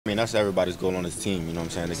I mean, that's everybody's goal on this team, you know what I'm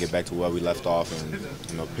saying, to get back to where we left off and,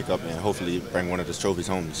 pick up and hopefully bring one of the trophies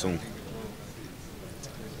home soon.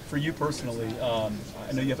 For you personally, I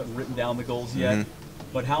know you haven't written down the goals yet,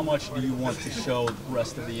 but how much do you want to show the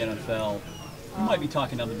rest of the NFL? You might be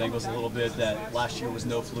talking down the Bengals a little bit that last year was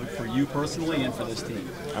no fluke for you personally and for this team.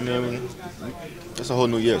 I mean, it's a whole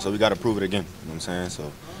new year, so we got to prove it again, you know what I'm saying?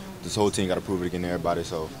 So this whole team got to prove it again to everybody.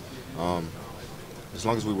 So as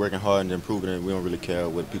long as we're working hard and improving it, we don't really care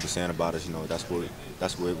what people saying about us. That's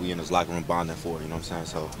what we in this locker room bonding for. You know what I'm saying?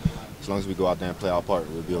 So as long as we go out there and play our part,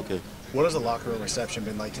 we'll be okay. What has the locker room reception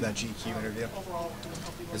been like to that GQ interview?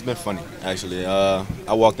 It's been funny, actually.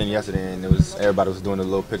 I walked in yesterday and everybody was doing the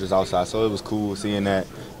little pictures outside, so it was cool seeing that.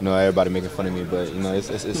 Everybody making fun of me, but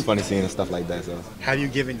it's funny seeing stuff like that. So. Have you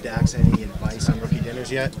given Dax any advice on rookie dinners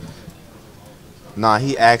yet? Nah,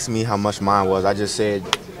 he asked me how much mine was. I just said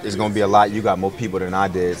it's gonna be a lot. You got more people than I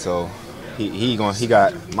did, so he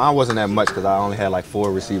got mine wasn't that much because I only had like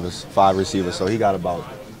 5 receivers, so he got about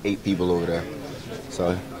 8 people over there.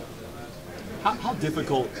 So. How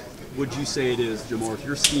difficult would you say it is, Jamar, if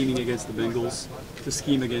you're scheming against the Bengals, to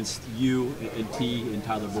scheme against you and T and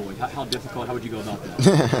Tyler Boyd? How difficult? How would you go about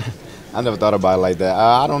that? I never thought about it like that.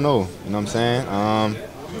 I don't know. You know what I'm saying?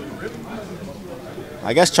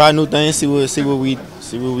 I guess try new things, see what we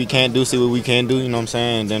can't do, see what we can do. You know what I'm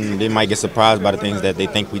saying? Then they might get surprised by the things that they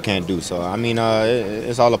think we can't do. So I mean,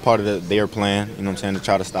 it's all a part of their plan. You know what I'm saying? To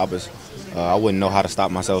try to stop us. I wouldn't know how to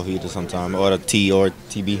stop myself either sometimes, or the T or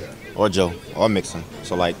TB or Joe or Mixon.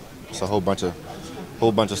 So like, it's a whole bunch of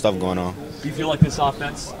stuff going on. Do you feel like this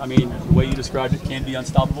offense, I mean, the way you described it, can be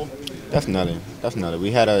unstoppable? Definitely.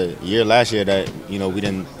 We had a year last year that we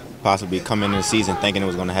didn't possibly come into the season thinking it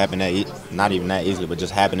was going to happen not even that easily, but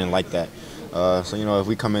just happening like that. So if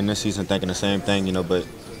we come in this season thinking the same thing, but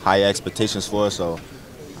high expectations for us, so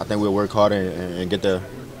I think we'll work harder and get there.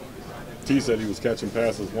 T said he was catching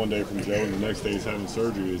passes one day from Joe, and the next day he's having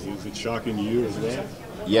surgery. Is it shocking to you as well?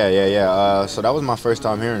 Yeah. So that was my first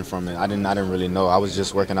time hearing from it. I didn't really know. I was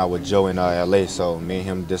just working out with Joe in LA, so me and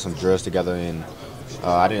him did some drills together, and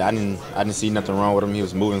I didn't see nothing wrong with him. He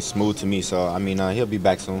was moving smooth to me, so I mean he'll be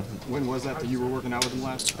back soon. When was that you were working out with him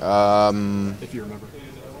last? If you remember.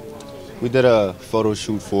 We did a photo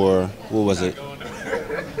shoot for what was it?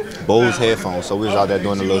 Bose headphones. So we was out there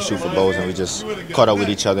doing a little shoot for Bose, and we just caught up with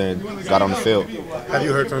each other and got on the field. Have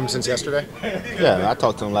you heard from him since yesterday? Yeah, I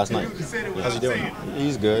talked to him last night. How's he doing?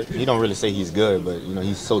 He's good. He don't really say he's good, but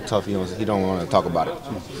he's so tough. He don't want to talk about it.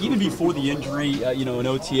 Even before the injury, in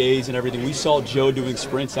OTAs and everything, we saw Joe doing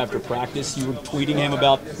sprints after practice. You were tweeting him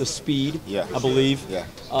about the speed, yeah. I believe. Yeah.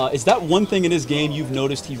 Is that one thing in his game you've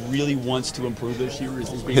noticed he really wants to improve this year?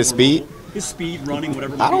 His speed? His speed, running,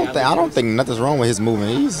 whatever. I don't think nothing's wrong with his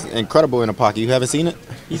movement. He's incredible in the pocket. You haven't seen it?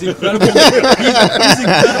 He's incredible. he's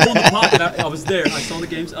incredible in the pocket. I was there. I saw the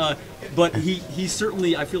games. But he's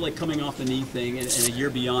certainly, I feel like, coming off the knee thing, and a year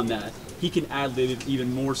beyond that, he can ad-lib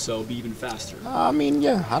even more so, be even faster. I mean,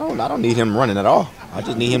 yeah, I don't need him running at all. I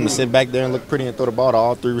just need him to sit back there and look pretty and throw the ball to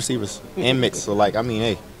all 3 receivers and mix. So like, I mean,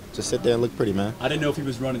 hey, just sit there and look pretty, man. I didn't know if he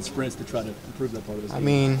was running sprints to try to improve that part of his game. I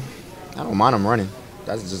mean, I don't mind him running.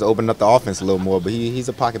 That's just opening up the offense a little more, but he's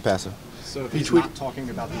a pocket passer. So if he's not talking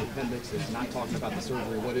about the appendix, he's not talking about the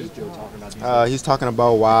surgery, what is Joe talking about these days? He's talking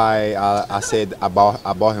about why I said I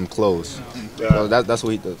bought him clothes. So that's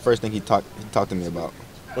what the first thing he talked to me about.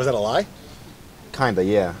 Was that a lie? Kinda,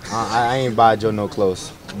 yeah. I ain't buy Joe no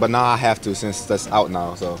clothes, but now I have to since that's out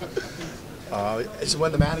now. So. So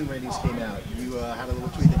when the Madden ratings came out, you had a little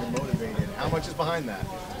tweet that you're motivated. How much is behind that?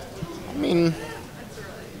 I mean,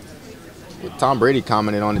 Tom Brady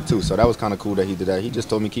commented on it too, so that was kind of cool that he did that. He just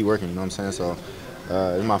told me keep working, you know what I'm saying? So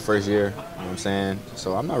it's my first year, you know what I'm saying?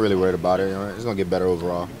 So I'm not really worried about it. It's going to get better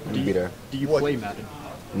overall. I'm going to be there. Do you play Madden?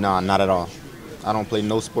 Nah, not at all. I don't play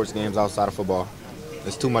no sports games outside of football.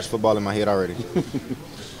 There's too much football in my head already.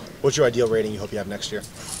 What's your ideal rating you hope you have next year?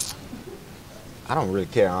 I don't really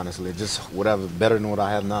care, honestly. Just whatever, better than what I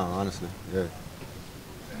have now, honestly. Yeah.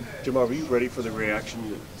 Jamar, are you ready for the reaction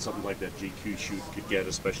that something like that GQ shoot could get,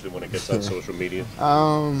 especially when it gets on social media?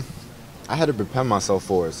 I had to prepare myself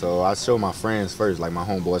for it, so I showed my friends first, like my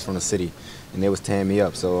homeboys from the city, and they was tearing me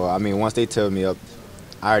up. So I mean, once they teared me up,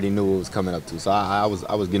 I already knew what was coming up to. So I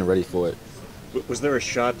was getting ready for it. Was there a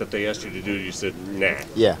shot that they asked you to do? You said nah.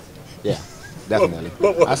 Yeah, definitely.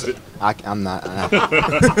 What was it? I'm not.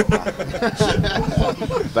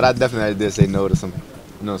 But I definitely did say no to some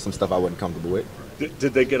stuff I wasn't comfortable with.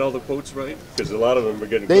 Did they get all the quotes right? Because a lot of them are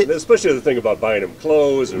getting, especially the thing about buying them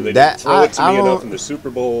clothes, or they didn't throw it to me enough in the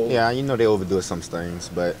Super Bowl. Yeah, they overdo it some things,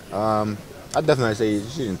 but I definitely say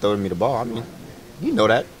she didn't throw me the ball. I mean, you know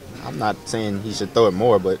that. I'm not saying he should throw it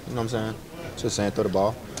more, but you know what I'm saying. Just saying throw the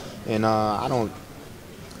ball, and I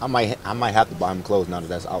might have to buy him clothes now that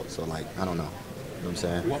that's out. So like I don't know. You know what I'm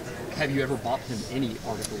saying. What, have you ever bought him any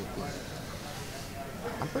article of clothing?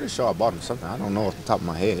 I'm pretty sure I bought him something. I don't know off the top of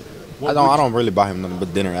my head. What I would don't really buy him nothing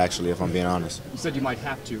but dinner actually, if I'm being honest. You said you might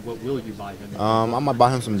have to. What will you buy him? I might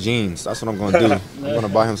buy him some jeans. That's what I'm gonna do. I'm gonna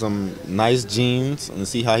buy him some nice jeans and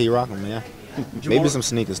see how he rock them. Yeah. Maybe some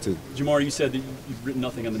sneakers too. Jamar, you said that you've written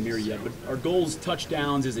nothing on the mirror yet, but are goals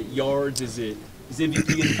touchdowns? Is it yards? Is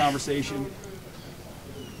MVP in the conversation?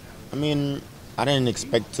 I mean, I didn't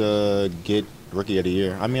expect to get Rookie of the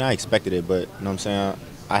Year. I mean, I expected it, but you know what I'm saying?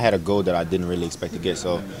 I had a goal that I didn't really expect to get.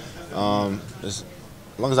 So, as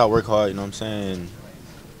long as I work hard, you know what I'm saying,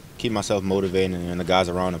 keep myself motivated and the guys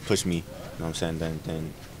around to push me, you know what I'm saying, then you know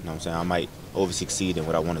what I'm saying, I might over-succeed in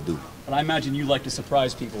what I want to do. And I imagine you like to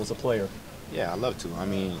surprise people as a player. Yeah, I love to. I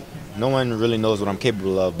mean, no one really knows what I'm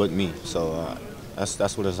capable of but me. So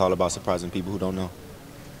that's what it's all about, surprising people who don't know.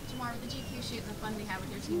 Jamar, with the GQ shoot and the fun they had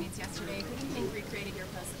with your teammates yesterday, who do you think recreated your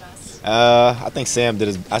post the best? I think Sam did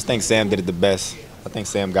it the best. I think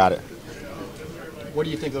Sam got it. What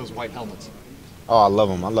do you think of those white helmets? Oh, I love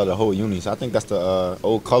them. I love the whole unis. I think that's the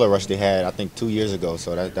old color rush they had, I think 2 years ago.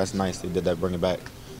 So that's nice. They did that, bring it back.